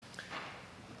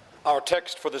Our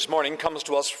text for this morning comes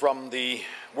to us from the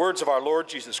words of our Lord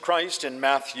Jesus Christ in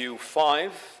Matthew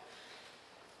 5.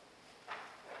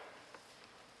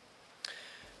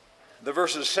 The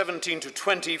verses 17 to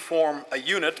 20 form a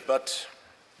unit, but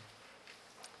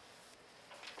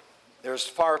there's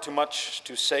far too much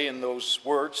to say in those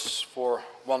words for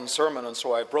one sermon, and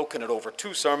so I've broken it over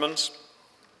two sermons.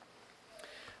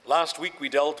 Last week we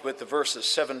dealt with the verses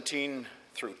 17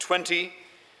 through 20.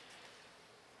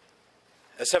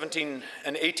 17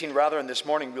 and 18 rather, and this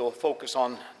morning we'll focus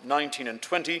on 19 and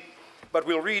 20, but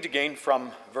we'll read again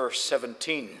from verse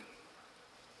 17,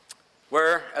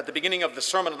 where at the beginning of the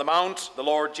Sermon on the Mount, the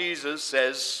Lord Jesus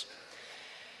says,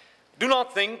 "Do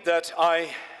not think that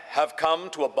I have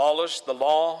come to abolish the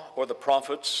law or the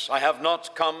prophets. I have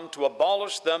not come to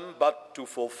abolish them, but to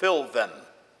fulfill them.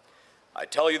 I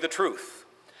tell you the truth,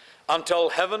 until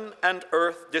heaven and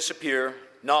earth disappear,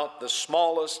 not the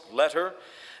smallest letter,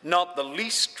 not the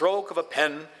least stroke of a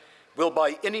pen will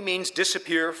by any means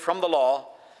disappear from the law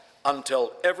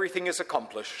until everything is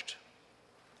accomplished.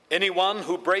 Anyone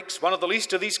who breaks one of the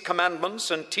least of these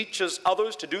commandments and teaches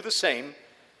others to do the same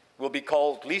will be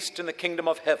called least in the kingdom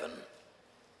of heaven.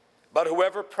 But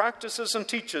whoever practices and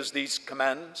teaches these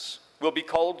commands will be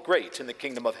called great in the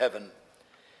kingdom of heaven.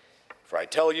 For I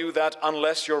tell you that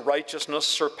unless your righteousness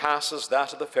surpasses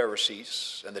that of the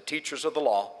Pharisees and the teachers of the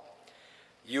law,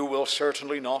 you will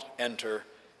certainly not enter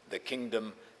the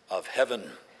kingdom of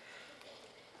heaven."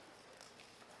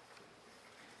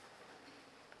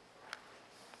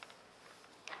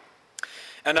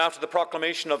 And after the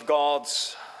proclamation of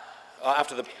God's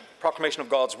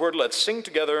word, let's sing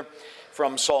together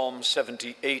from Psalm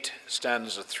 78,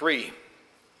 stanza 3.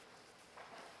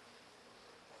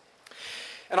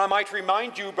 And I might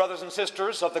remind you, brothers and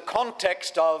sisters, of the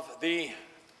context of the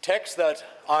text that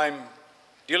I'm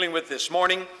dealing with this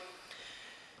morning.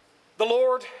 The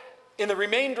Lord, in the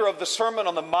remainder of the Sermon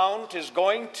on the Mount, is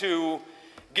going to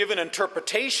give an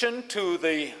interpretation to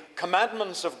the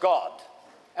commandments of God.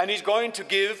 And he's going to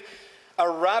give a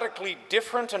radically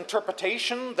different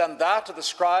interpretation than that of the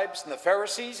scribes and the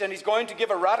Pharisees. And he's going to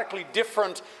give a radically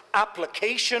different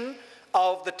application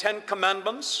of the Ten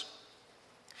Commandments.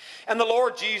 And the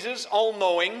Lord Jesus,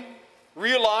 all-knowing,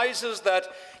 realizes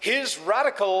that his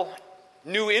radical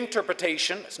new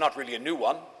interpretation, it's not really a new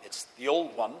one, it's the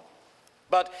old one,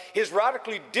 but his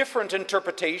radically different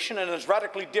interpretation and his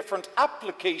radically different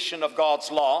application of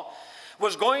God's law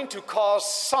was going to cause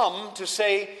some to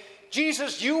say,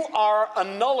 "Jesus, you are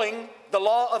annulling the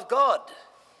law of God.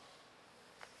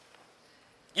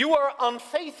 You are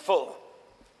unfaithful.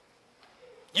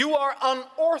 You are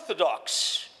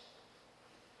unorthodox."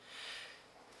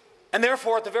 And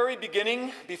therefore, at the very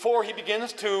beginning, before he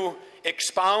begins to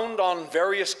expound on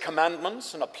various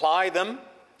commandments and apply them,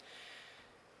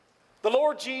 the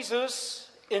Lord Jesus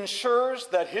ensures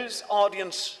that his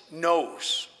audience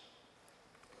knows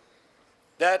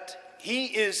that he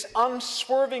is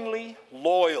unswervingly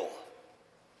loyal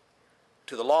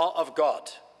to the law of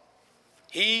God.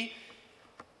 He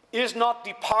is not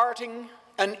departing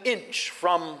an inch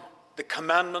from the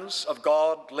commandments of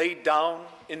God laid down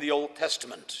in the Old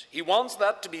Testament. He wants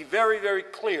that to be very, very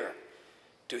clear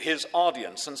to his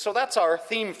audience. And so that's our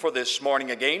theme for this morning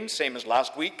again, same as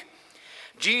last week.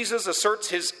 Jesus asserts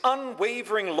his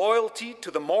unwavering loyalty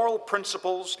to the moral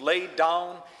principles laid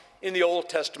down in the Old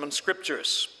Testament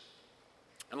scriptures.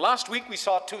 And last week we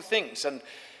saw two things, and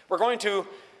we're going to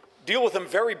deal with them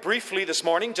very briefly this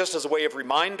morning, just as a way of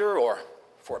reminder or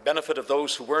for benefit of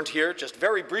those who weren't here, just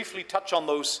very briefly touch on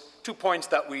those 2 points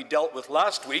that we dealt with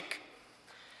last week.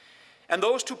 And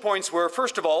those 2 points were,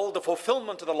 first of all, the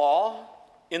fulfillment of the law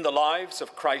in the lives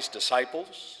of Christ's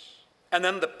disciples, and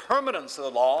then the permanence of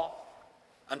the law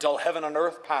until heaven and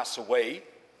earth pass away.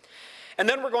 And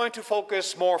then we're going to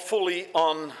focus more fully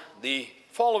on the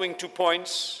following 2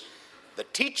 points: the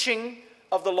teaching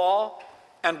of the law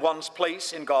and one's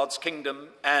place in God's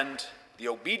kingdom, and the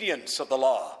obedience of the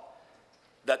law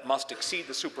that must exceed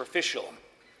the superficial.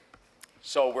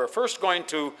 So we're first going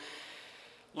to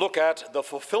look at the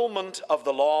fulfillment of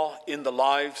the law in the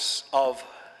lives of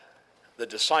the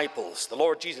disciples. The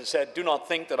Lord Jesus said, "Do not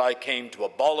think that I came to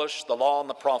abolish the law and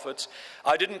the prophets.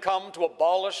 I didn't come to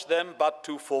abolish them, but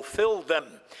to fulfill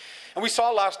them." And we saw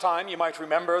last time, you might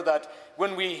remember, that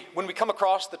when we come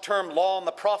across the term law and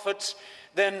the prophets,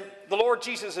 then the Lord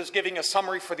Jesus is giving a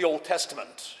summary for the Old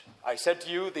Testament. I said to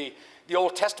you, the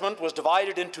Old Testament was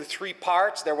divided into 3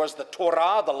 parts. There was the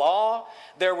Torah, the law,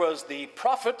 there was the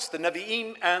prophets, the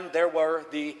Nevi'im, and there were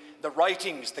the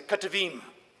writings, the Ketuvim.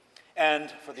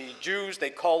 And for the Jews, they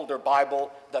called their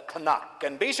Bible the Tanakh.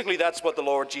 And basically that's what the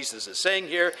Lord Jesus is saying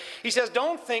here. He says,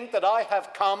 don't think that I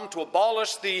have come to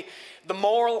abolish the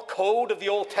moral code of the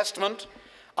Old Testament.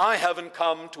 I haven't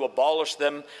come to abolish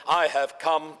them. I have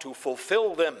come to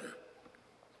fulfill them.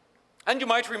 And you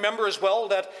might remember as well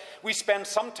that we spent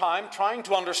some time trying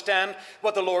to understand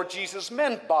what the Lord Jesus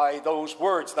meant by those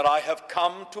words, that I have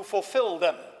come to fulfill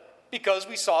them. Because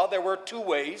we saw there were two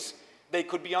ways they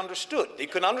could be understood. They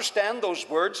could understand those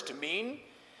words to mean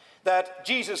that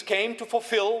Jesus came to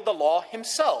fulfill the law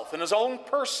himself in his own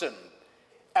person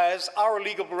as our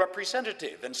legal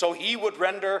representative. And so he would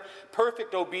render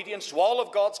perfect obedience to all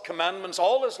of God's commandments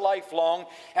all his life long,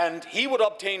 and he would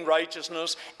obtain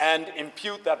righteousness and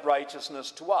impute that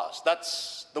righteousness to us.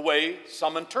 That's the way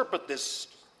some interpret this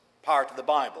part of the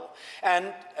Bible.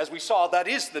 And as we saw, that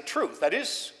is the truth. That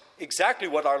is exactly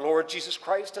what our Lord Jesus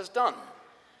Christ has done.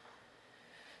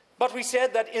 But we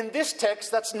said that in this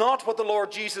text, that's not what the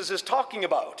Lord Jesus is talking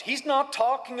about. He's not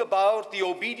talking about the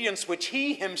obedience which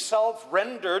he himself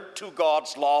rendered to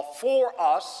God's law for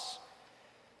us.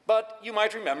 But you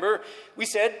might remember, we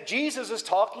said Jesus is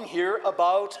talking here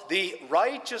about the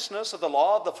righteousness of the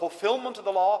law, the fulfillment of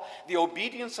the law, the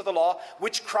obedience of the law,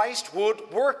 which Christ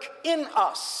would work in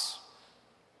us.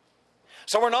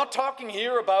 So we're not talking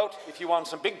here about, if you want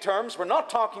some big terms, we're not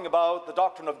talking about the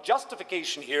doctrine of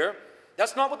justification here.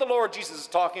 That's not what the Lord Jesus is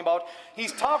talking about.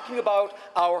 He's talking about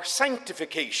our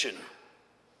sanctification.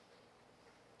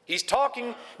 He's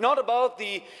talking not about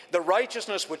the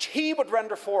righteousness which he would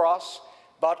render for us,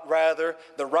 but rather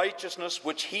the righteousness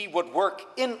which he would work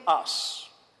in us.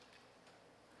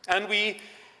 And we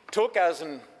took as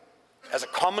a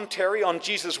commentary on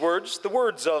Jesus' words, the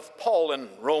words of Paul in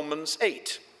Romans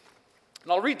 8.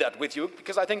 And I'll read that with you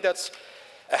because I think that's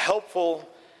a helpful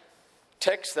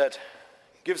text that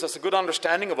gives us a good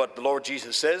understanding of what the Lord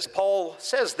Jesus says. Paul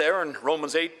says there in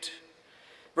Romans 8,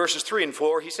 verses 3 and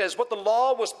 4, he says, what the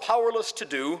law was powerless to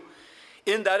do,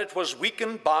 in that it was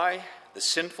weakened by the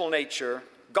sinful nature,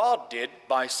 God did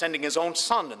by sending his own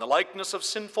Son in the likeness of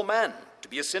sinful man to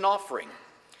be a sin offering.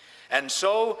 And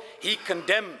so he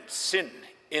condemned sin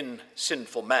in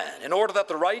sinful man, in order that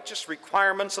the righteous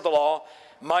requirements of the law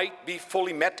might be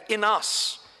fully met in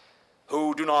us,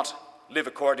 who do not live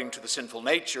according to the sinful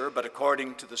nature, but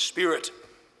according to the Spirit.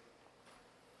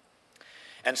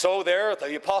 And so there,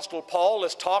 the Apostle Paul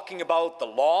is talking about the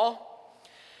law,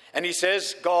 and he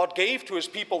says God gave to his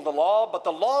people the law, but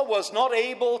the law was not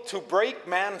able to break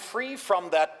man free from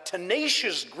that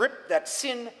tenacious grip that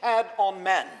sin had on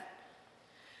man.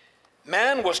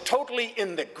 Man was totally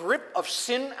in the grip of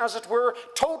sin, as it were,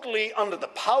 totally under the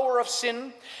power of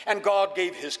sin, and God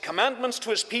gave his commandments to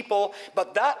his people,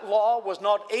 but that law was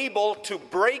not able to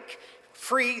break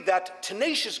free that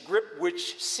tenacious grip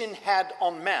which sin had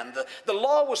on man. The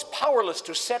law was powerless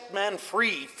to set man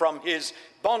free from his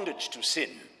bondage to sin.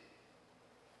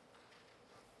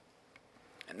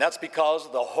 And that's because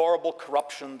of the horrible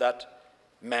corruption that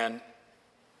man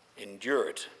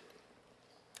endured.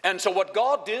 And so what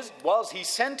God did was he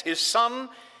sent his Son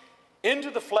into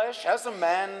the flesh as a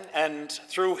man, and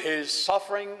through his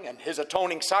suffering and his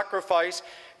atoning sacrifice,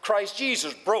 Christ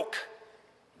Jesus broke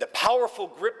the powerful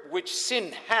grip which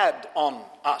sin had on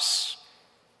us.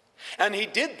 And he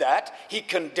did that. He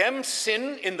condemned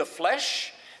sin in the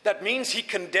flesh. That means he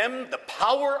condemned the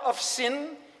power of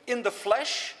sin in the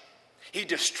flesh. He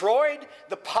destroyed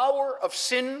the power of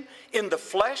sin in the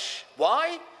flesh.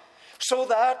 Why? So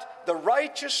that the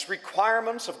righteous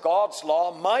requirements of God's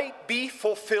law might be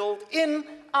fulfilled in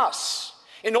us,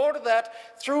 in order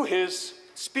that through his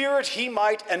Spirit he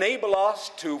might enable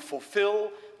us to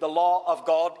fulfill the law of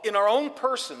God in our own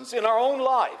persons, in our own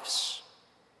lives,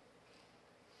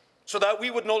 so that we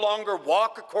would no longer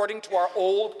walk according to our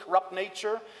old corrupt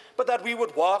nature, but that we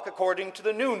would walk according to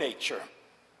the new nature.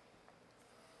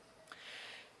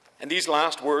 And these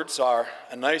last words are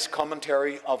a nice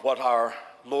commentary of what our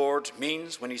Lord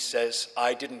means when he says,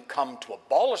 I didn't come to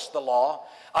abolish the law.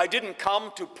 I didn't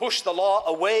come to push the law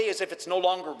away as if it's no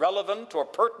longer relevant or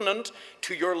pertinent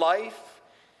to your life.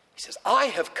 He says, I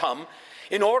have come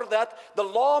in order that the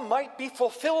law might be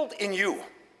fulfilled in you.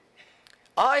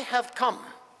 I have come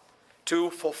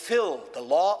to fulfill the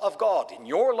law of God in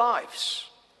your lives,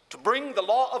 to bring the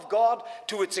law of God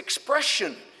to its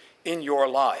expression in your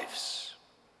lives.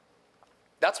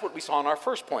 That's what we saw in our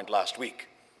first point last week.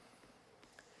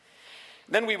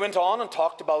 Then we went on and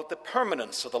talked about the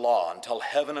permanence of the law until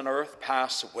heaven and earth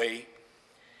pass away.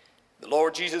 The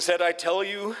Lord Jesus said, I tell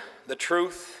you the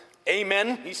truth.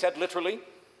 Amen, he said literally.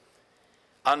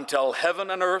 Until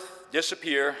heaven and earth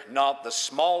disappear, not the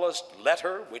smallest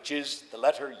letter, which is the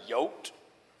letter yot,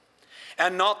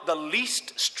 and not the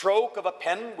least stroke of a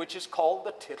pen, which is called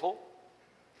the tittle.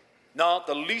 Not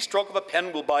the least stroke of a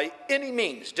pen will by any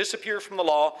means disappear from the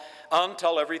law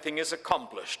until everything is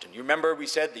accomplished. And you remember we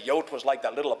said the yot was like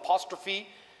that little apostrophe.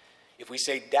 If we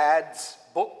say Dad's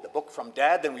book, the book from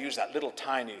Dad, then we use that little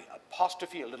tiny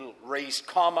apostrophe, a little raised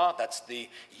comma. That's the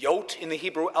yot in the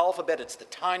Hebrew alphabet. It's the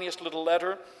tiniest little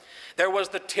letter. There was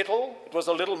the tittle. It was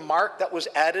a little mark that was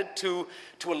added to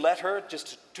a letter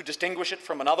just to distinguish it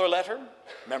from another letter.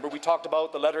 Remember we talked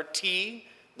about the letter T,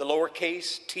 the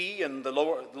lowercase t and the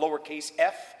lowercase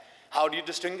f. How do you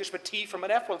distinguish a T from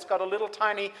an F? Well, it's got a little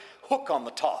tiny hook on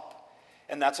the top,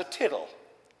 and that's a tittle,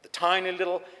 the tiny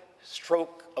little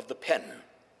stroke of the pen.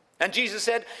 And Jesus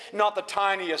said, not the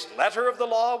tiniest letter of the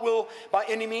law will by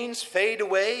any means fade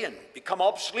away and become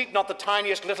obsolete. Not the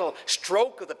tiniest little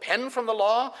stroke of the pen from the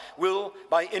law will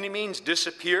by any means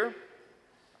disappear.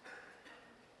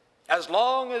 As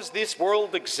long as this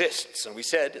world exists, and we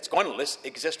said it's going to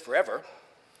exist forever,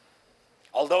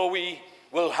 although we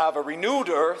will have a renewed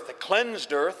earth, a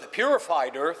cleansed earth, a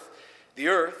purified earth, the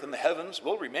earth and the heavens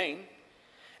will remain.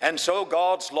 And so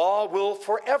God's law will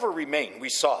forever remain, we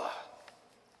saw.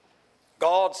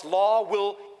 God's law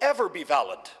will ever be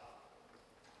valid.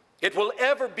 It will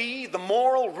ever be the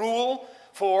moral rule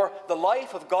for the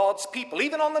life of God's people,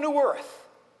 even on the new earth.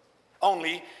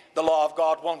 Only the law of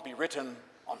God won't be written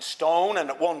on stone, and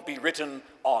it won't be written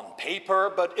on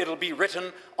paper, but it'll be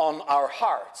written on our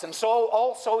hearts. And so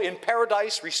also in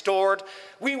paradise restored,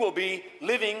 we will be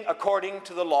living according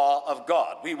to the law of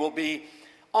God. We will be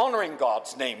honoring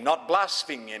God's name, not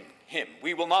blaspheming him.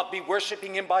 We will not be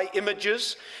worshiping him by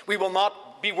images. We will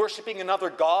not be worshiping another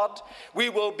God. We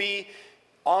will be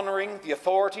honoring the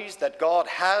authorities that God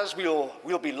has. We'll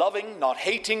be loving, not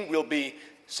hating. We'll be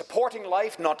supporting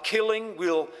life, not killing.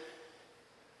 We'll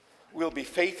be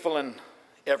faithful in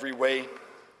every way.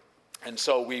 And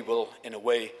so we will, in a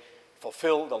way,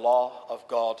 fulfill the law of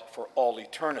God for all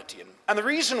eternity. And the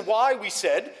reason why we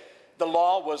said the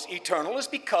law was eternal is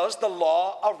because the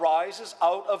law arises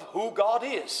out of who God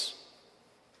is.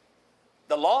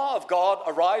 The law of God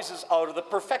arises out of the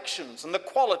perfections and the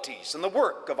qualities and the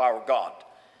work of our God.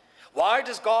 Why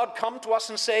does God come to us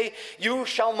and say, you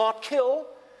shall not kill?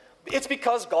 It's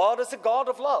because God is a God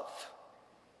of love.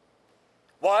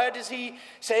 Why does he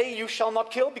say, you shall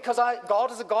not kill? Because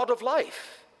God is a God of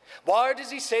life. Why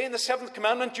does he say in the 7th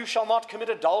commandment, you shall not commit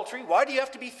adultery? Why do you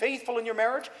have to be faithful in your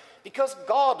marriage? Because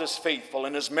God is faithful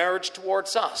in his marriage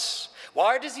towards us.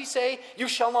 Why does he say, you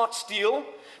shall not steal?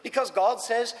 Because God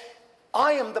says,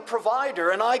 I am the provider,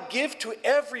 and I give to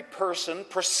every person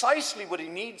precisely what he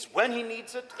needs, when he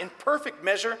needs it, in perfect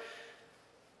measure.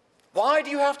 Why do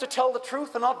you have to tell the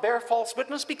truth and not bear false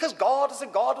witness? Because God is a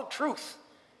God of truth.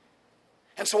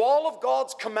 And so all of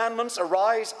God's commandments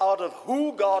arise out of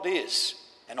who God is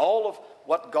and all of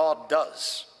what God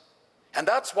does. And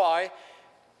that's why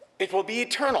it will be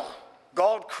eternal.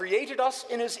 God created us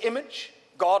in his image.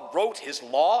 God wrote his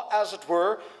law, as it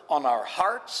were, on our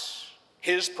hearts.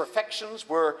 His perfections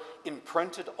were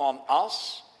imprinted on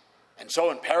us. And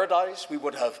so in paradise we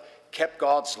would have kept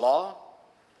God's law,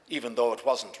 even though it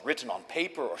wasn't written on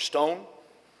paper or stone.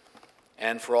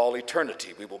 And for all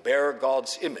eternity we will bear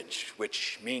God's image,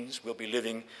 which means we'll be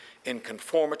living in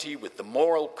conformity with the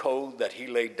moral code that he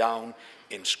laid down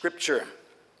in Scripture.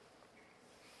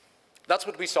 That's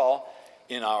what we saw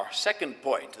in our second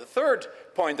point. The third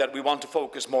point that we want to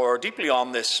focus more deeply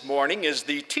on this morning is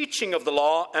the teaching of the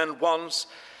law and one's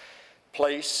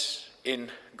place in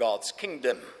God's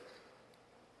kingdom.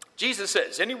 Jesus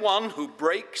says, anyone who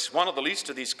breaks one of the least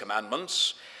of these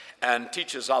commandments and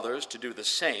teaches others to do the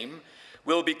same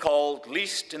will be called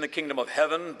least in the kingdom of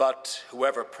heaven, but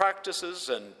whoever practices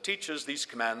and teaches these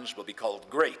commands will be called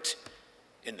great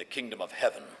in the kingdom of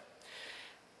heaven.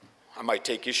 I might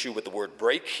take issue with the word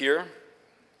break here.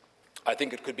 I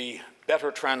think it could be better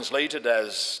translated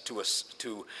as to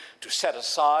set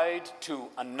aside, to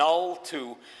annul,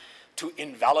 to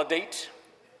invalidate.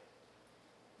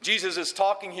 Jesus is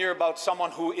talking here about someone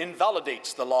who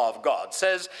invalidates the law of God.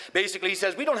 He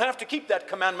says, we don't have to keep that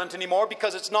commandment anymore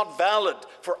because it's not valid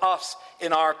for us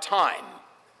in our time.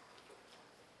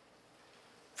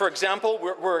 For example,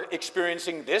 we're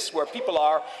experiencing this where people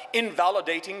are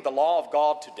invalidating the law of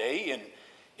God today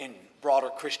in broader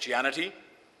Christianity.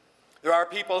 There are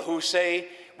people who say,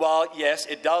 well, yes,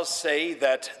 it does say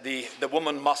that the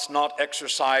woman must not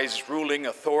exercise ruling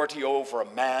authority over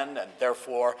a man, and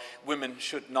therefore women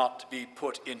should not be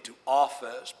put into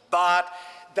office. But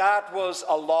that was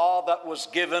a law that was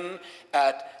given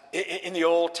in the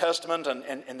Old Testament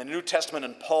and in the New Testament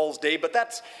in Paul's day, but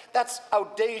that's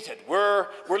outdated. We're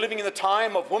living in the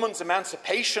time of woman's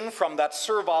emancipation from that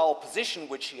servile position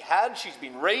which she had. She's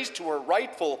been raised to her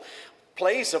rightful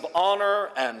place of honor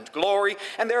and glory,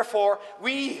 and therefore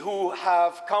we who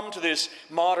have come to this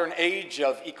modern age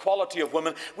of equality of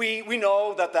women, we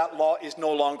know that that law is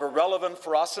no longer relevant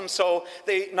for us, and so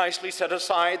they nicely set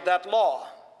aside that law.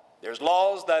 There's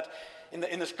laws that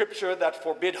in the scripture that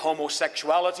forbid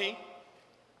homosexuality.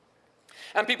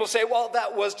 And people say, well,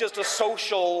 that was just a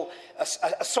social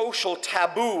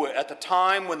taboo at the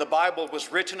time when the Bible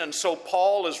was written, and so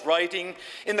Paul is writing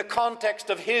in the context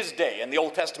of his day, and the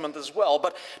Old Testament as well.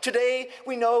 But today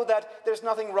we know that there's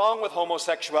nothing wrong with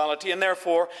homosexuality, and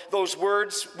therefore those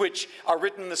words which are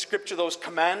written in the scripture, those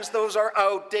commands, those are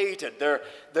outdated.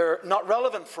 They're not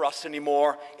relevant for us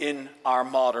anymore in our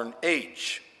modern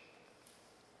age.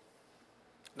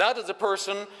 That is a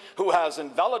person who has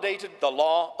invalidated the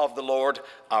law of the Lord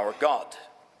our God.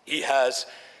 He has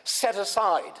set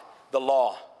aside the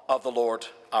law of the Lord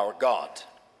our God.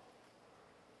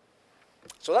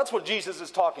 So that's what Jesus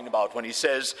is talking about when he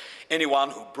says anyone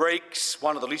who breaks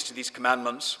one of the least of these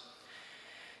commandments.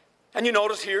 And you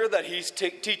notice here that he's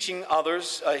teaching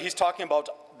others, he's talking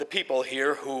about the people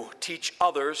here who teach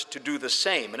others to do the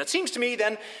same. And it seems to me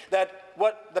then that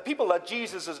what the people that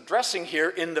Jesus is addressing here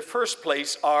in the first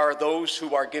place are those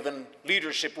who are given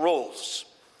leadership roles.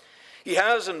 He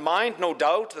has in mind, no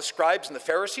doubt, the scribes and the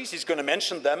Pharisees. He's going to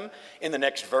mention them in the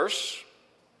next verse.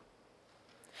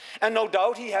 And no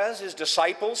doubt he has his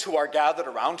disciples who are gathered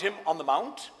around him on the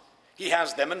mount. He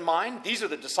has them in mind. These are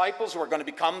the disciples who are going to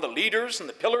become the leaders and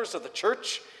the pillars of the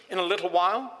church in a little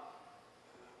while.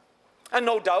 And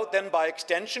no doubt then by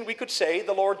extension we could say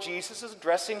the Lord Jesus is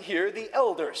addressing here the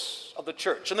elders of the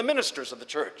church and the ministers of the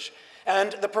church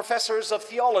and the professors of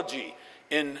theology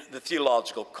in the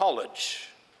theological college.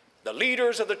 The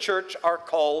leaders of the church are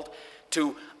called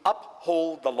to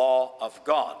uphold the law of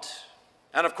God.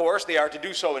 And of course they are to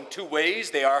do so in two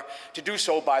ways. They are to do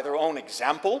so by their own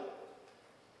example.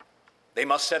 They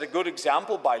must set a good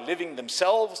example by living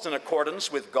themselves in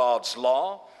accordance with God's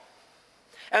law.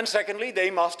 And secondly,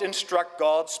 they must instruct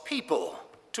God's people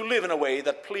to live in a way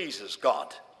that pleases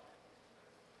God.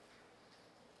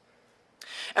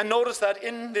 And notice that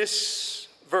in this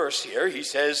verse here, he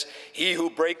says, he who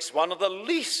breaks one of the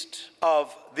least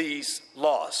of these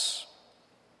laws.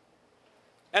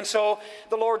 And so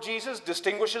the Lord Jesus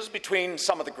distinguishes between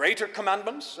some of the greater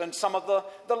commandments and some of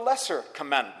the lesser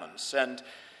commandments. And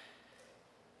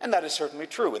that is certainly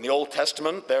true. In the Old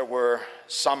Testament, there were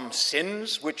some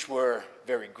sins which were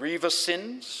very grievous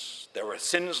sins. There were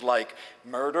sins like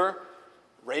murder,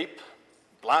 rape,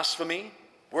 blasphemy,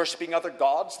 worshiping other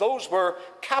gods. Those were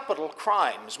capital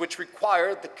crimes which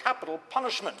required the capital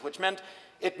punishment, which meant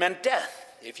death.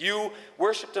 If you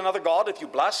worshipped another god, if you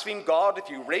blasphemed God, if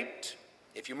you raped,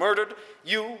 if you murdered,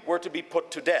 you were to be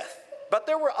put to death. But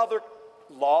there were other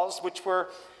laws which were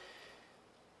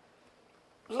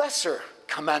lesser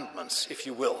commandments, if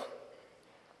you will.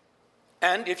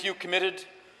 And if you committed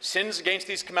sins against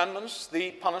these commandments,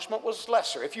 the punishment was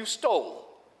lesser. If you stole,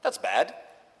 that's bad.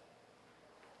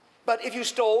 But if you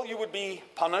stole, you would be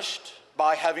punished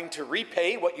by having to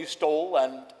repay what you stole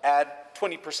and add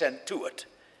 20% to it.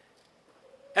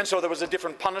 And so there was a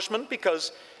different punishment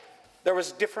because there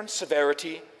was different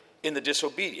severity in the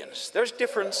disobedience. There's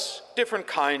different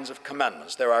kinds of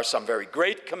commandments. There are some very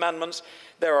great commandments.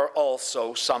 There are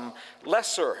also some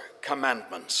lesser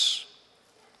commandments.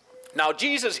 Now,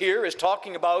 Jesus here is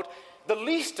talking about the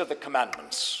least of the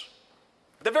commandments.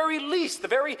 The very least, the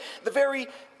very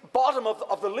bottom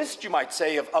of the list, you might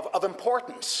say, of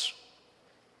importance.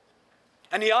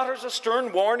 And he utters a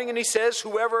stern warning and he says,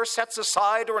 whoever sets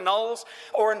aside or annuls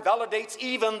or invalidates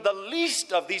even the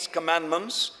least of these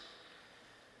commandments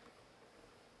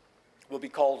will be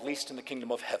called least in the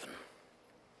kingdom of heaven.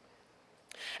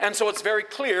 And so it's very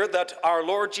clear that our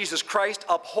Lord Jesus Christ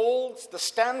upholds the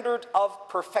standard of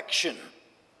perfection.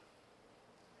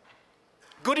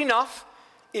 Good enough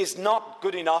is not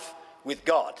good enough with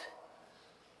God.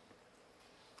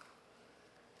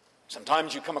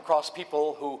 Sometimes you come across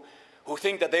people who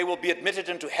think that they will be admitted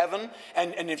into heaven,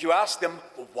 and if you ask them,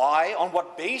 why, on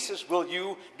what basis will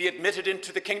you be admitted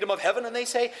into the kingdom of heaven? And they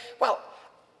say, well,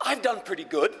 I've done pretty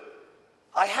good.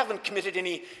 I haven't committed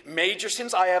any major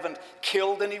sins. I haven't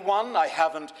killed anyone. I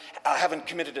haven't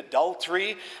committed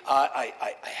adultery. I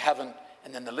haven't,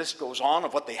 and then the list goes on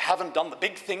of what they haven't done, the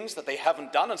big things that they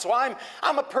haven't done. And so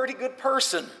I'm a pretty good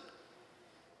person.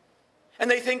 And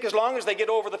they think as long as they get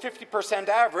over the 50%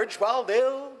 average, well,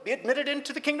 they'll be admitted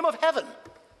into the kingdom of heaven.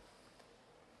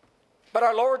 But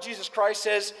our Lord Jesus Christ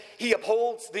says he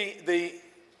upholds the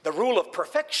rule of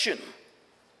perfection.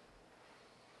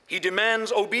 He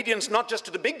demands obedience not just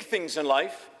to the big things in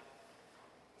life,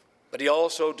 but he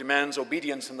also demands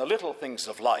obedience in the little things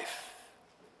of life.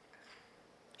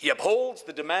 He upholds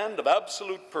the demand of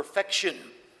absolute perfection.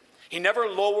 He never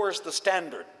lowers the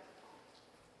standard,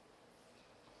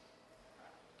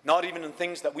 not even in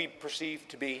things that we perceive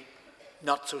to be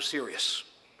not so serious.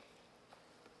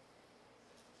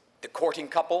 The courting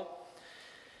couple,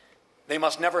 they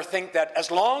must never think that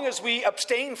as long as we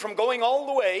abstain from going all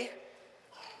the way,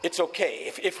 it's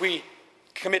okay. If we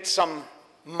commit some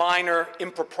minor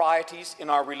improprieties in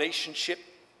our relationship,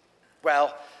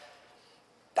 well,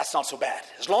 that's not so bad.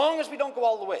 As long as we don't go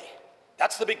all the way.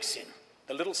 That's the big sin.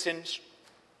 The little sins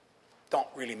don't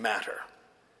really matter.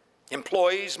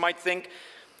 Employees might think,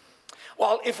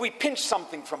 well, if we pinch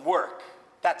something from work,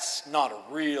 that's not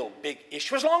a real big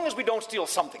issue, as long as we don't steal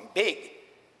something big.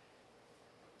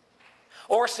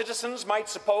 Or citizens might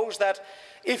suppose that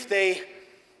if they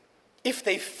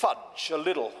fudge a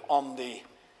little on the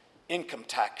income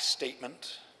tax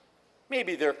statement,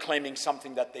 maybe they're claiming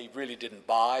something that they really didn't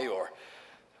buy,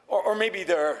 or maybe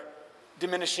they're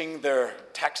diminishing their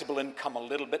taxable income a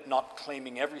little bit, not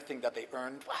claiming everything that they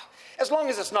earned. Well, as long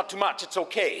as it's not too much, it's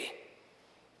okay.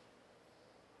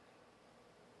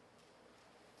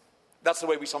 That's the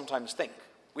way we sometimes think.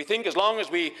 We think as long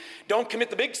as we don't commit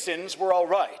the big sins, we're all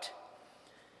right.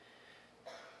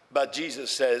 But Jesus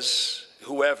says,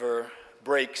 whoever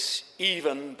breaks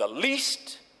even the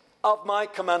least of my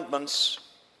commandments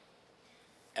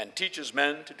and teaches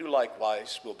men to do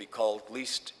likewise will be called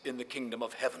least in the kingdom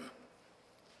of heaven.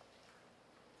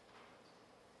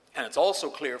 And it's also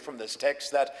clear from this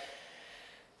text that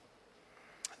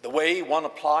the way one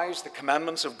applies the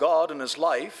commandments of God in his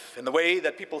life, and the way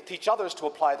that people teach others to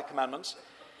apply the commandments,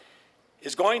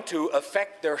 is going to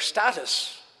affect their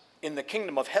status in the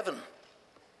kingdom of heaven.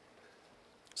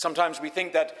 Sometimes we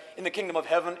think that in the kingdom of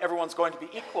heaven, everyone's going to be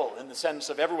equal, in the sense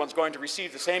of everyone's going to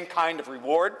receive the same kind of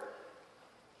reward,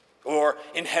 or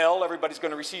in hell, everybody's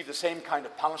going to receive the same kind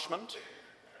of punishment.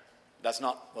 That's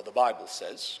not what the Bible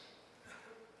says.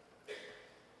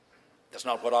 That's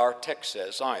not what our text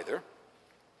says either.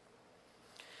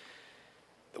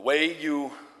 The way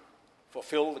you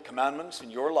fulfill the commandments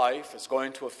in your life is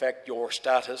going to affect your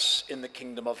status in the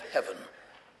kingdom of heaven.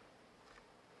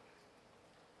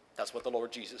 That's what the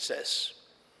Lord Jesus says.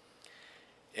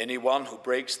 Anyone who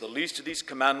breaks the least of these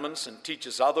commandments and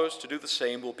teaches others to do the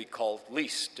same will be called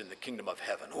least in the kingdom of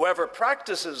heaven. Whoever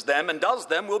practices them and does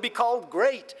them will be called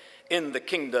great in the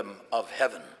kingdom of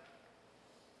heaven.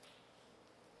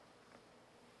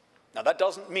 Now that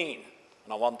doesn't mean,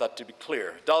 and I want that to be clear,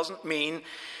 it doesn't mean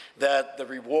that the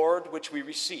reward which we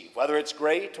receive, whether it's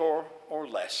great or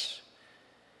less,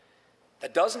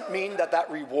 that doesn't mean that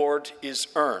that reward is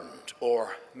earned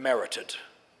or merited.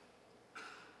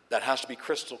 That has to be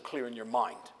crystal clear in your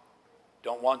mind.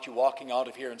 Don't want you walking out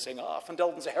of here and saying, Van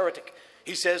Delden's a heretic.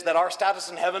 He says that our status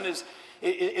in heaven is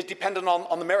dependent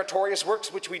on the meritorious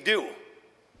works which we do.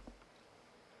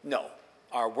 No,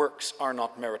 our works are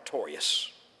not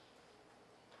meritorious.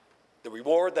 The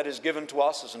reward that is given to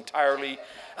us is entirely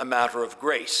a matter of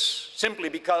grace, simply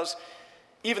because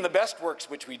even the best works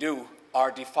which we do are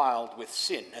defiled with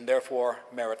sin and therefore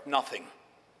merit nothing.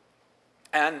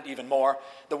 And even more,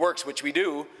 the works which we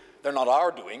do, they're not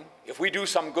our doing. If we do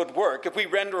some good work, if we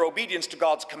render obedience to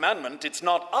God's commandment, it's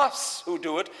not us who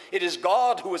do it, it is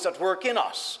God who is at work in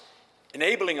us,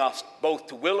 enabling us both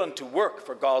to will and to work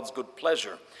for God's good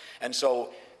pleasure. And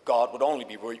so God would only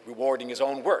be rewarding his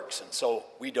own works, and so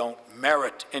we don't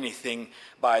merit anything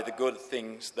by the good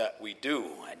things that we do.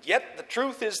 And yet the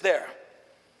truth is there.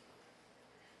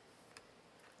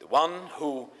 The one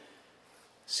who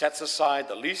sets aside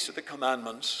the least of the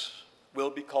commandments will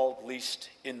be called least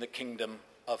in the kingdom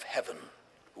of heaven.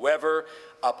 Whoever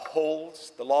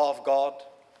upholds the law of God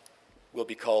will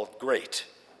be called great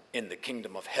in the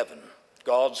kingdom of heaven.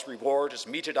 God's reward is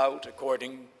meted out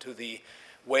according to the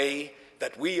way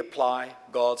that we apply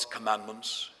God's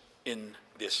commandments in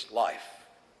this life.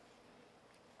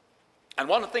 And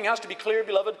one thing has to be clear,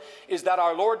 beloved, is that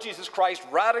our Lord Jesus Christ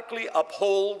radically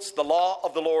upholds the law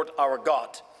of the Lord our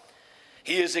God.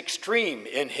 He is extreme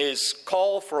in his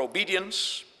call for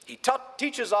obedience. He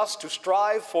teaches us to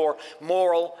strive for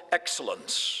moral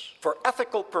excellence, for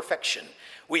ethical perfection.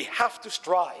 We have to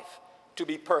strive to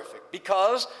be perfect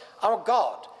because our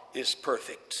God is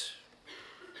perfect.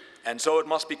 And so it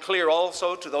must be clear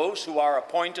also to those who are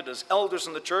appointed as elders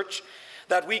in the church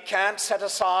that we can't set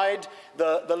aside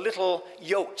the little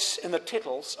yotes and the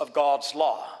tittles of God's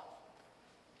law.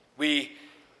 We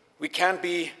can't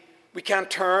be We can't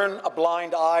turn a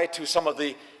blind eye to some of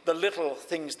the little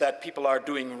things that people are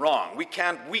doing wrong. We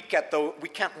can't wink at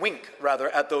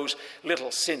those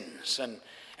little sins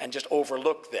and just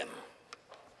overlook them.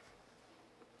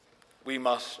 We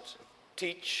must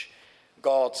teach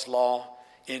God's law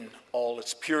in all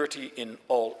its purity, in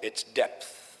all its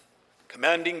depth,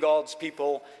 commanding God's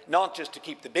people not just to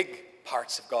keep the big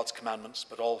parts of God's commandments,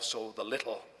 but also the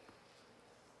little.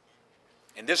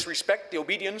 In this respect, the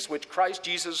obedience which Christ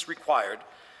Jesus required,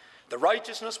 the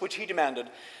righteousness which he demanded,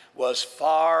 was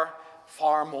far,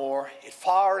 far more. It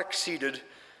far exceeded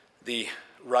the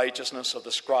righteousness of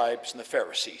the scribes and the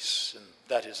Pharisees. And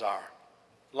that is our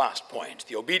last point.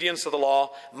 The obedience of the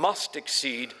law must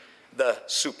exceed the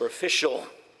superficial.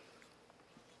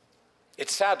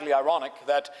 It's sadly ironic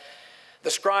that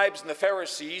the scribes and the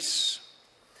Pharisees,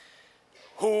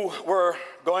 who were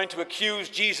going to accuse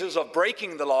Jesus of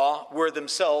breaking the law, were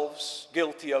themselves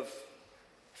guilty of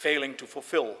failing to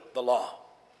fulfill the law,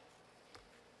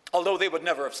 although they would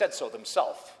never have said so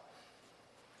themselves.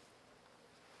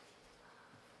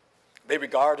 They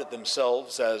regarded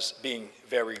themselves as being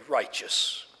very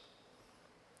righteous.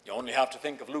 You only have to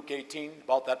think of Luke 18,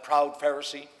 about that proud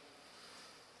Pharisee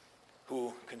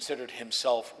who considered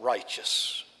himself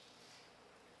righteous.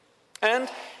 And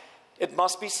it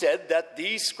must be said that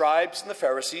these scribes and the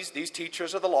Pharisees, these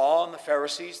teachers of the law and the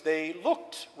Pharisees, they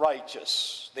looked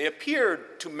righteous. They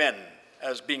appeared to men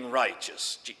as being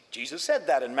righteous. Jesus said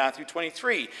that in Matthew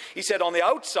 23. He said, on the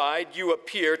outside you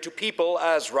appear to people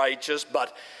as righteous,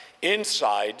 but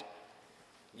inside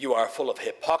you are full of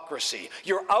hypocrisy.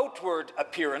 Your outward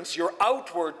appearance, your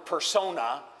outward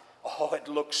persona, it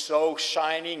looks so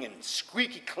shining and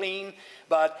squeaky clean,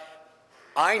 but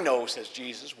I know, says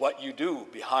Jesus, what you do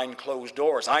behind closed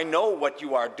doors. I know what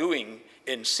you are doing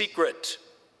in secret.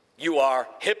 You are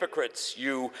hypocrites.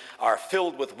 You are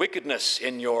filled with wickedness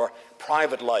in your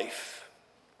private life.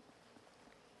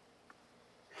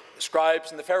 The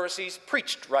scribes and the Pharisees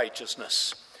preached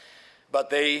righteousness, but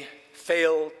they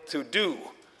failed to do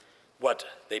what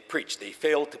they preached. They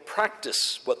failed to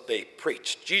practice what they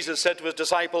preached. Jesus said to his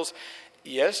disciples,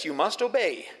 yes, you must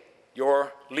obey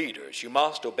your leaders. You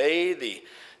must obey the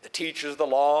teachers of the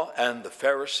law and the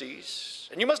Pharisees.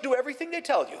 And you must do everything they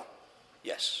tell you.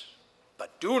 Yes,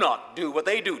 but do not do what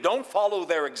they do. Don't follow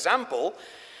their example,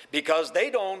 because they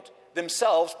don't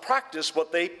themselves practice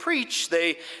what they preach.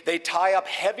 They tie up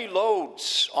heavy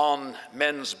loads on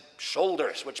men's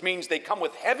shoulders, which means they come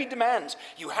with heavy demands.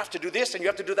 You have to do this, and you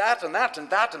have to do that, and that, and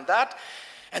that, and that.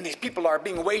 And these people are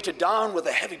being weighted down with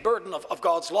a heavy burden of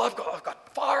God's law. I've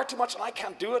got far too much and I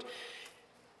can't do it.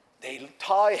 They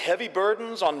tie heavy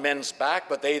burdens on men's back,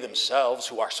 but they themselves,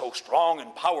 who are so strong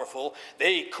and powerful,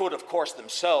 they could, of course,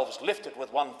 themselves lift it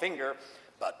with one finger,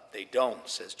 but they don't,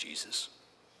 says Jesus.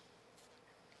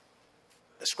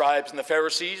 The scribes and the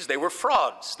Pharisees, they were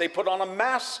frauds. They put on a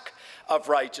mask of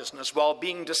righteousness while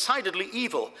being decidedly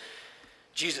evil.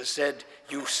 Jesus said,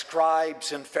 you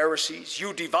scribes and Pharisees,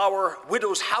 you devour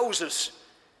widows' houses,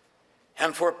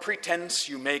 and for pretense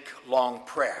you make long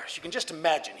prayers. You can just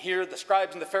imagine here, the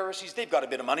scribes and the Pharisees, they've got a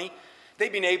bit of money.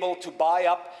 They've been able to buy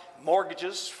up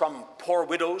mortgages from poor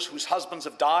widows whose husbands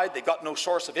have died. They've got no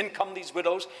source of income, these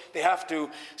widows. They have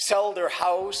to sell their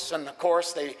house, and of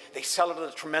course they sell it at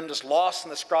a tremendous loss.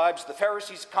 And the scribes, the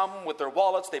Pharisees come with their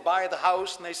wallets, they buy the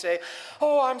house, and they say,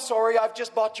 oh, I'm sorry, I've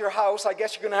just bought your house. I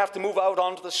guess you're going to have to move out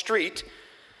onto the street.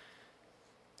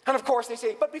 And of course they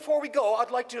say, but before we go, I'd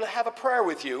like to have a prayer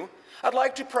with you. I'd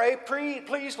like to pray,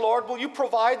 please, Lord, will you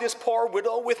provide this poor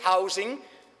widow with housing?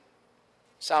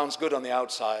 Sounds good on the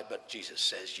outside, but Jesus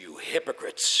says, you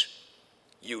hypocrites,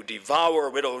 you devour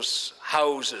widows'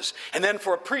 houses. And then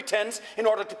for a pretense, in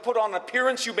order to put on an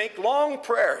appearance, you make long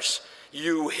prayers,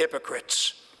 you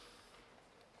hypocrites.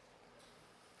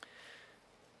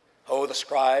 Oh, the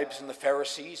scribes and the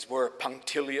Pharisees were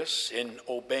punctilious in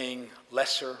obeying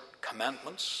lesser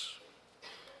commandments,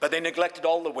 but they neglected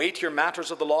all the weightier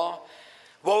matters of the law.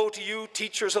 Woe to you,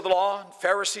 teachers of the law and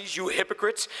Pharisees, you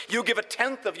hypocrites! You give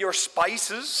 1/10 of your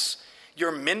spices,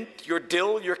 your mint, your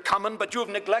dill, your cumin, but you have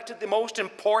neglected the most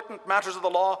important matters of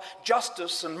the law,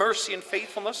 justice and mercy and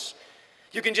faithfulness.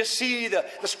 You can just see the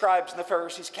scribes and the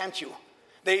Pharisees, can't you?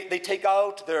 They take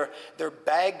out their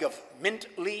bag of mint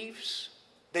leaves.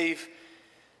 They've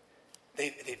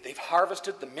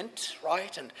harvested the mint,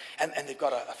 right? And they've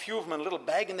got a few of them in a little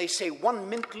bag, and they say 1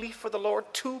 mint leaf for the Lord,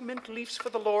 2 mint leaves for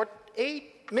the Lord,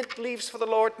 8 mint leaves for the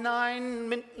Lord, 9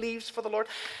 mint leaves for the Lord,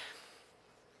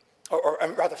 or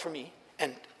rather for me,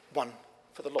 and 1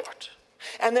 for the Lord.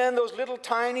 And then those little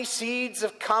tiny seeds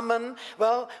of cumin,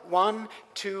 well, 1,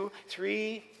 2,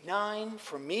 3, 9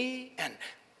 for me, and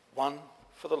 1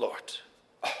 for the Lord.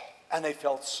 Oh, and they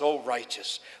felt so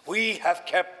righteous. We have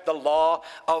kept the law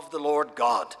of the Lord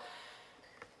God.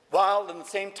 While at the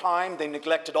same time they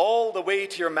neglected all the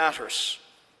weightier matters: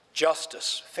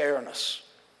 justice, fairness,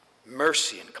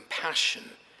 mercy and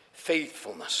compassion,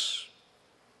 faithfulness.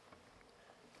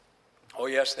 Oh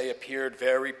yes, they appeared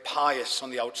very pious on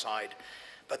the outside,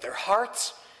 but their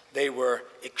hearts, they were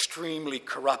extremely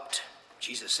corrupt.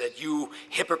 Jesus said, "You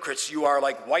hypocrites, you are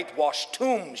like whitewashed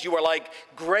tombs. You are like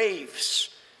graves.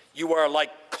 You are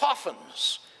like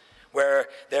coffins where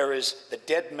there is the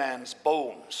dead man's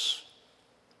bones,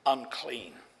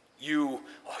 unclean. You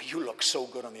look so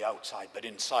good on the outside, but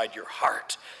inside your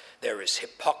heart there is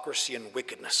hypocrisy and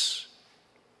wickedness."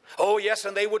 Oh yes,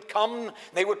 and they would come,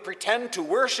 they would pretend to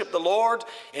worship the Lord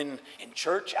in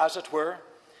church, as it were.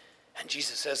 And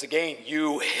Jesus says again,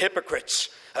 "You hypocrites,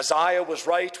 Isaiah was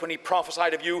right when he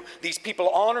prophesied of you. These people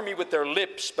honor me with their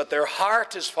lips, but their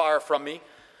heart is far from me.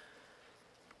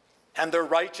 And their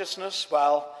righteousness,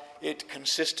 well, it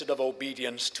consisted of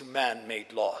obedience to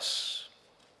man-made laws,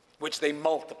 which they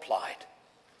multiplied."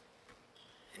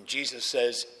 And Jesus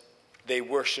says, "They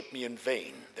worship me in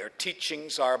vain. Their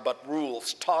teachings are but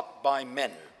rules taught by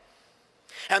men."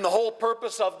 And the whole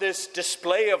purpose of this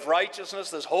display of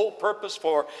righteousness, this whole purpose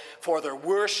for their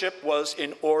worship, was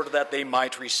in order that they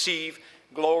might receive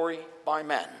glory by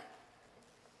men.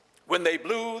 When they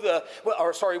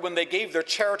when they gave their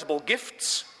charitable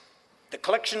gifts, the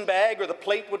collection bag or the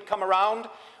plate would come around.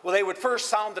 Well, they would first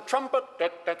sound the trumpet, da,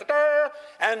 da, da, da,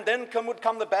 and then would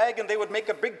come the bag, and they would make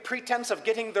a big pretense of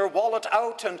getting their wallet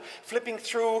out and flipping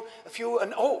through a few,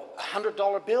 and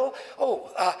 $100 bill.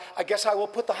 I guess I will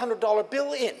put the $100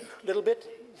 bill in a little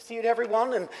bit. See it,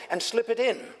 everyone, and slip it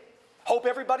in. Hope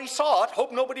everybody saw it.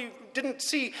 Hope nobody didn't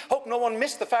see. Hope no one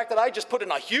missed the fact that I just put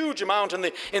in a huge amount in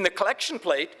the collection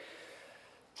plate.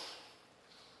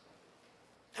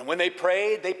 And when they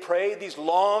prayed these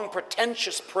long,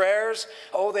 pretentious prayers.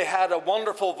 Oh, they had a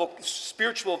wonderful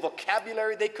spiritual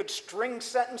vocabulary. They could string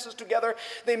sentences together.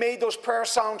 They made those prayers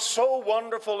sound so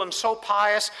wonderful and so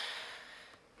pious.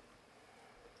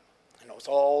 And it was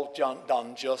all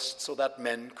done just so that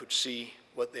men could see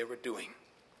what they were doing.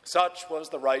 Such was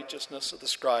the righteousness of the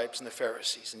scribes and the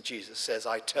Pharisees. And Jesus says,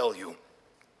 "I tell you,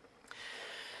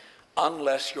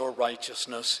 unless your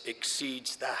righteousness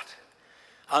exceeds that,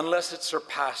 unless it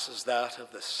surpasses that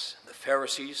of the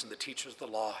Pharisees and the teachers of the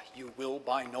law, you will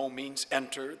by no means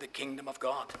enter the kingdom of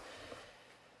God."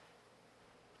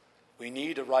 We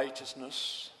need a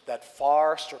righteousness that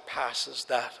far surpasses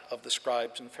that of the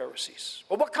scribes and Pharisees.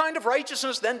 Well, what kind of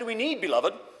righteousness then do we need,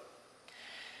 beloved?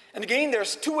 And again,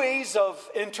 there's two ways of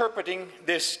interpreting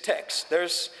this text. There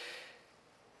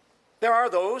are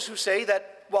those who say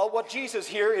that, well, what Jesus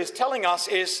here is telling us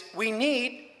is we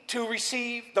need to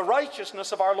receive the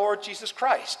righteousness of our Lord Jesus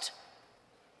Christ.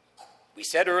 We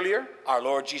said earlier, our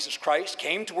Lord Jesus Christ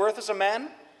came to earth as a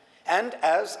man, and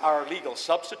as our legal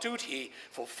substitute, he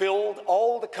fulfilled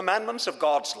all the commandments of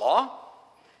God's law.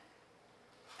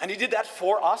 And he did that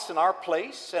for us in our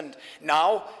place. And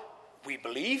now we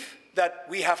believe that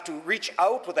we have to reach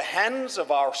out with the hands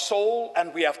of our soul,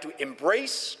 and we have to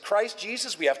embrace Christ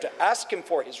Jesus. We have to ask him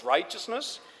for his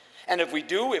righteousness. And if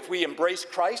we embrace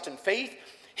Christ in faith,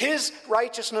 his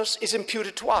righteousness is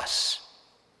imputed to us.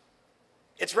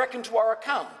 It's reckoned to our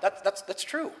account. That's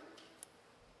true.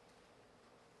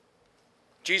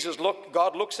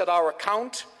 God looks at our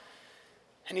account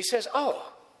and he says,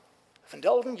 "Oh, Van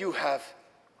Delden, you have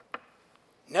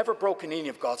never broken any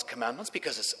of God's commandments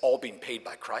because it's all been paid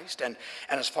by Christ. And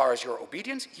as far as your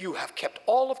obedience, you have kept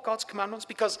all of God's commandments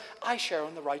because I share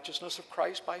in the righteousness of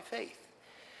Christ by faith."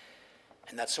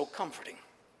 And that's so comforting.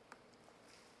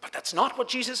 But that's not what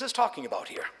Jesus is talking about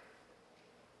here.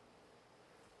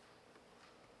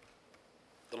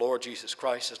 The Lord Jesus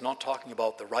Christ is not talking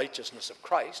about the righteousness of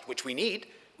Christ, which we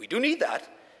need. We do need that.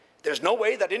 There's no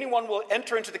way that anyone will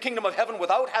enter into the kingdom of heaven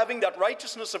without having that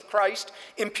righteousness of Christ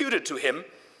imputed to him.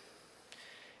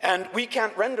 And we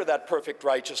can't render that perfect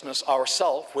righteousness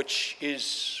ourselves, which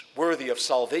is worthy of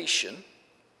salvation.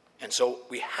 And so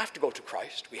we have to go to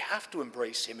Christ. We have to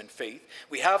embrace him in faith.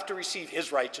 We have to receive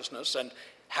his righteousness and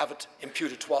have it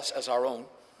imputed to us as our own.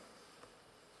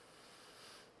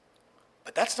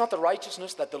 But that's not the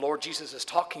righteousness that the Lord Jesus is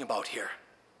talking about here.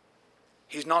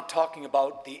 He's not talking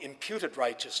about the imputed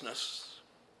righteousness.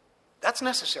 That's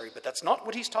necessary, but that's not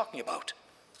what he's talking about.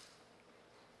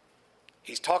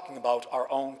 He's talking about our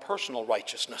own personal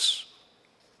righteousness.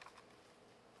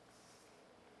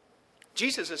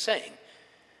 Jesus is saying,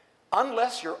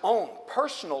 unless your own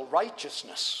personal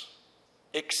righteousness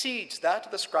exceeds that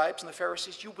of the scribes and the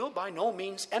Pharisees, you will by no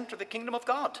means enter the kingdom of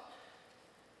God.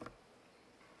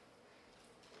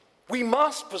 We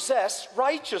must possess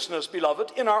righteousness,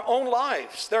 beloved, in our own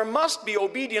lives. There must be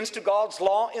obedience to God's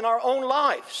law in our own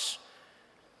lives.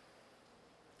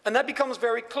 And that becomes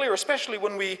very clear, especially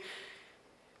when we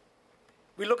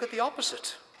look at the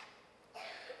opposite.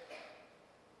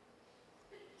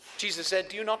 Jesus said,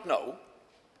 do you not know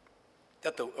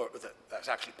that that's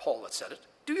actually Paul that said it.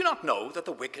 Do you not know that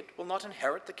the wicked will not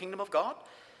inherit the kingdom of God?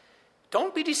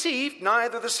 Don't be deceived,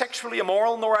 neither the sexually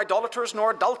immoral, nor idolaters,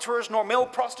 nor adulterers, nor male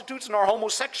prostitutes, nor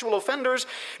homosexual offenders,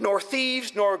 nor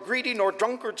thieves, nor greedy, nor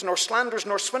drunkards, nor slanderers,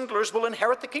 nor swindlers will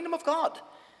inherit the kingdom of God.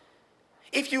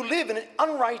 If you live an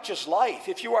unrighteous life,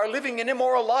 if you are living an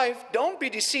immoral life, don't be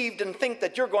deceived and think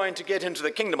that you're going to get into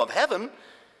the kingdom of heaven.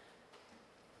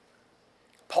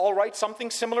 Paul writes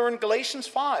something similar in Galatians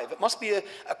 5. It must be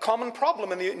a common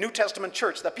problem in the New Testament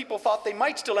church that people thought they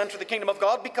might still enter the kingdom of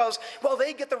God because, well,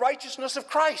 they get the righteousness of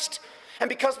Christ. And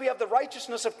because we have the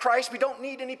righteousness of Christ, we don't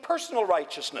need any personal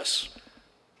righteousness.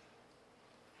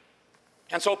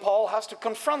 And so Paul has to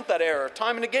confront that error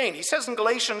time and again. He says in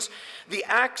Galatians, the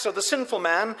acts of the sinful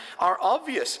man are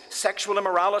obvious: sexual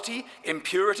immorality,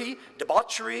 impurity,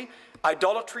 debauchery,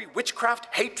 idolatry, witchcraft,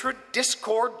 hatred,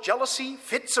 discord, jealousy,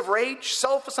 fits of rage,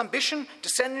 selfish ambition,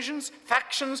 dissensions,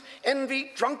 factions, envy,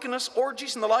 drunkenness,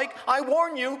 orgies, and the like. I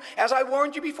warn you, as I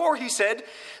warned you before, he said,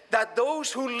 that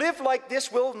those who live like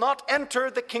this will not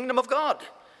enter the kingdom of God.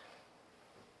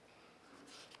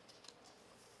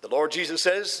 The Lord Jesus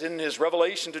says in his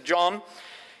revelation to John,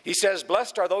 he says,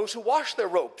 blessed are those who wash their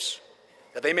robes,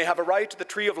 that they may have a right to the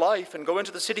tree of life and go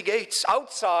into the city gates.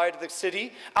 Outside the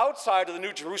city, outside of the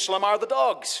New Jerusalem, are the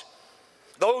dogs.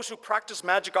 Those who practice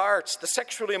magic arts, the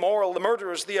sexually immoral, the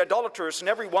murderers, the idolaters, and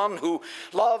everyone who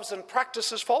loves and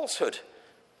practices falsehood.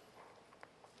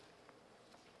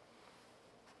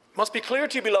 It must be clear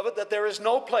to you, beloved, that there is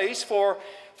no place for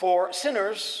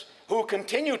sinners who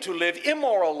continue to live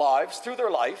immoral lives through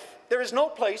their life. There is no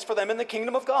place for them in the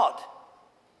kingdom of God.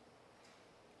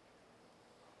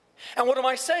 And what am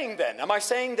I saying then? Am I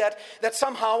saying that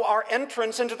somehow our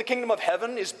entrance into the kingdom of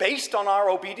heaven is based on our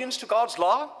obedience to God's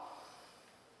law?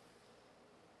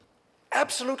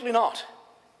 Absolutely not.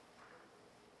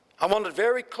 I want it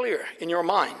very clear in your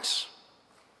minds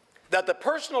that the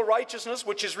personal righteousness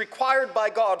which is required by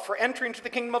God for entering into the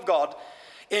kingdom of God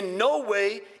in no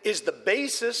way is the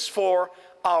basis for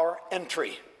our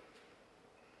entry.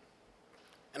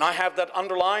 And I have that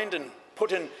underlined and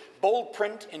put in bold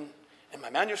print in my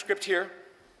manuscript here.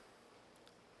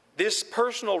 This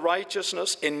personal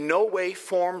righteousness in no way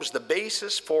forms the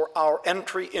basis for our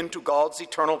entry into God's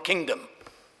eternal kingdom.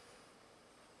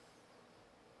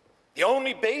 The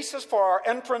only basis for our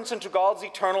entrance into God's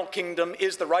eternal kingdom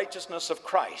is the righteousness of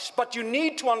Christ. But you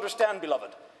need to understand,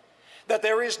 beloved, that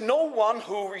there is no one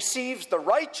who receives the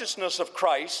righteousness of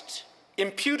Christ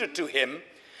imputed to him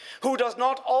who does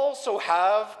not also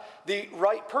have the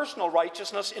personal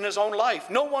righteousness in his own life.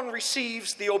 No one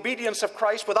receives the obedience of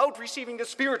Christ without receiving the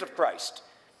Spirit of Christ,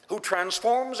 who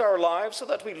transforms our lives so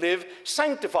that we live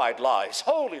sanctified lives,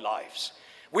 holy lives.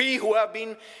 We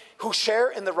who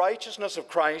share in the righteousness of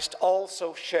Christ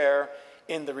also share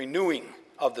in the renewing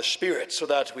of the Spirit so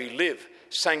that we live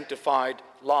sanctified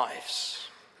lives.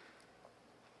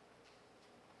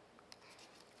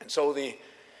 And so the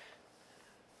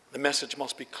message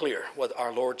must be clear, what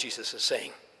our Lord Jesus is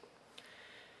saying.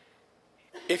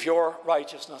 If your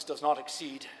righteousness does not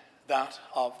exceed that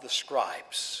of the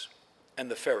scribes and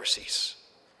the Pharisees,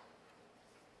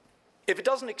 if it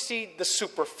doesn't exceed the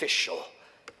superficial,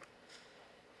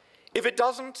 if it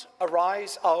doesn't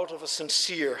arise out of a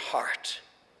sincere heart,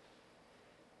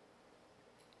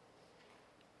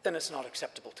 then it's not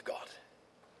acceptable to God.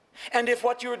 And if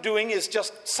what you're doing is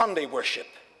just Sunday worship,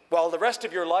 while the rest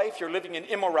of your life you're living in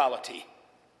immorality,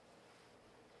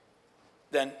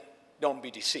 then don't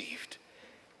be deceived.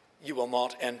 You will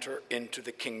not enter into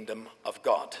the kingdom of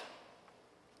God.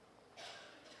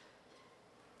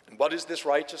 And what is this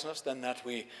righteousness then that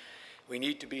we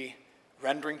need to be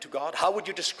rendering to God? How would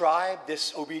you describe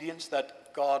this obedience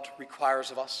that God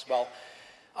requires of us? Well,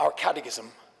 our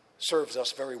catechism serves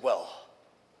us very well.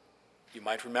 You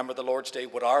might remember the Lord's Day.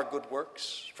 What are good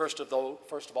works? First of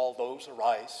all, those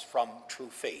arise from true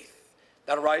faith.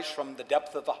 That arise from the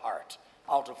depth of the heart,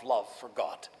 out of love for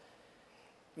God,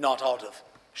 not out of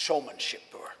showmanship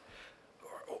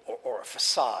or a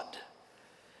facade.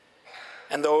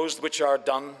 And those which are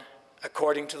done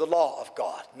according to the law of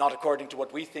God, not according to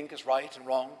what we think is right and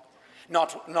wrong,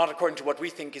 not according to what we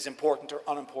think is important or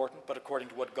unimportant, but according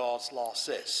to what God's law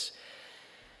says.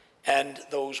 And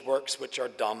those works which are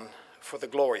done for the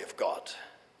glory of God,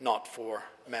 not for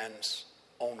man's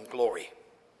own glory.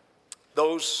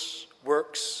 Those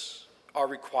works are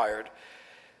required,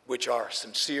 which are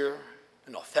sincere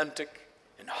and authentic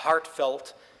and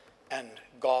heartfelt and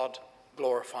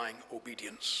God-glorifying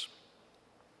obedience.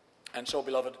 And so,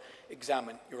 beloved,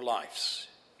 examine your lives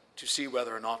to see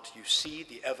whether or not you see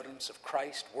the evidence of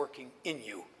Christ working in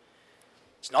you.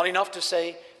 It's not enough to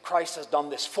say, Christ has done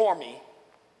this for me.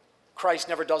 Christ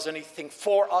never does anything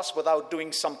for us without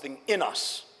doing something in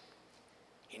us.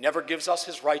 He never gives us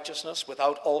his righteousness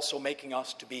without also making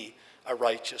us to be a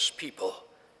righteous people.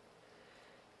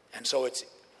 And so it's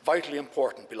vitally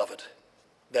important, beloved,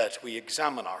 that we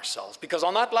examine ourselves. Because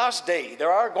on that last day,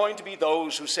 there are going to be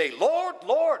those who say, Lord,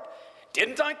 Lord,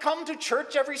 didn't I come to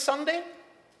church every Sunday?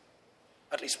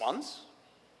 At least once.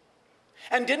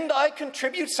 And didn't I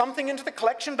contribute something into the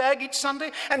collection bag each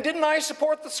Sunday? And didn't I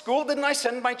support the school? Didn't I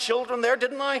send my children there?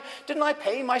 Didn't I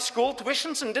pay my school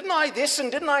tuitions? And didn't I this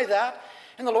and didn't I that?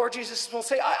 And the Lord Jesus will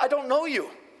say, I don't know you.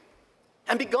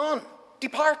 And be gone.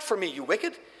 Depart from me, you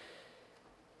wicked.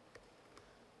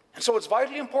 And so it's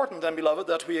vitally important then, beloved,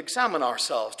 that we examine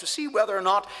ourselves to see whether or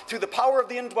not, through the power of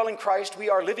the indwelling Christ, we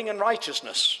are living in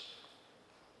righteousness.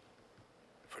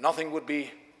 For nothing would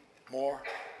be more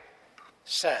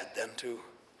sad than to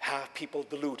have people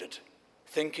deluded,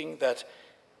 thinking that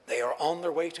they are on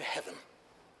their way to heaven,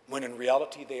 when in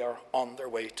reality they are on their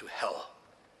way to hell.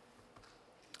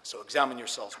 So examine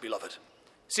yourselves, beloved.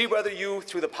 See whether you,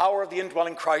 through the power of the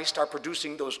indwelling Christ, are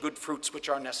producing those good fruits which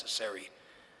are necessary.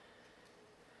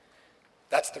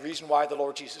 That's the reason why the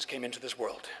Lord Jesus came into this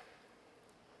world.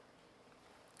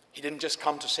 He didn't just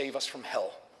come to save us from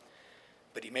hell,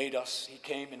 but he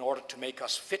came in order to make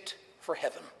us fit for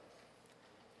heaven,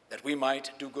 that we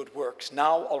might do good works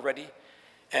now already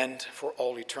and for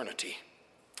all eternity.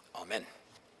 Amen.